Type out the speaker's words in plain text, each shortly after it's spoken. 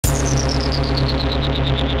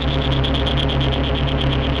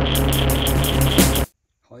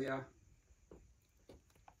Hiya,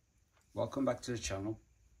 welcome back to the channel.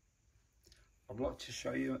 I'd like to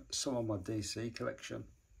show you some of my DC collection,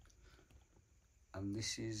 and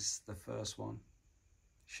this is the first one,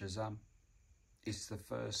 SHAZAM. It's the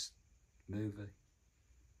first movie.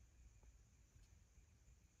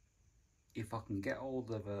 If I can get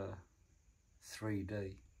hold of a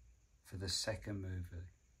 3D for the second movie,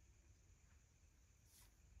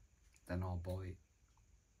 then I'll buy it.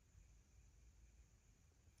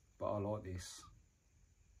 But I like this.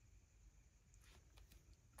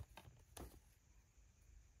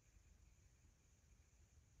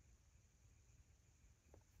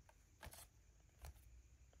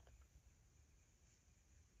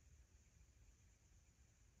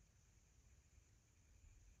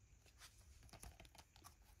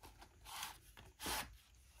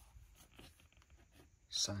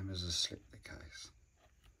 Same as a slip the case.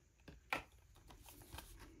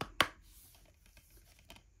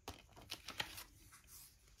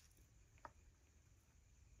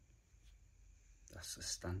 That's the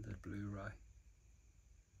standard Blu Ray.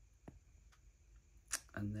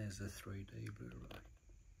 And there's the 3D Blu Ray.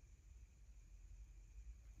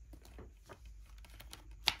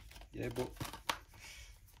 Yeah, but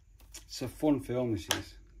it's a fun film, this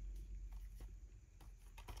is.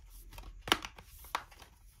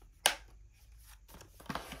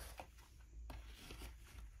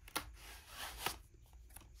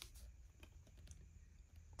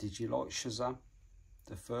 Did you like SHAZAM,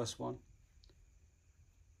 the first one?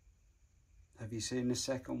 Have you seen the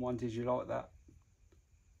second one? Did you like that?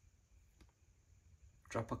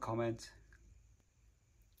 Drop a comment.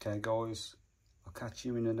 Okay guys, I'll catch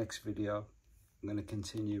you in the next video. I'm going to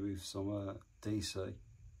continue with some DC.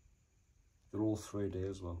 They're all 3D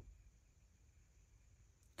as well.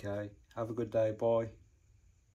 Okay, have a good day, bye.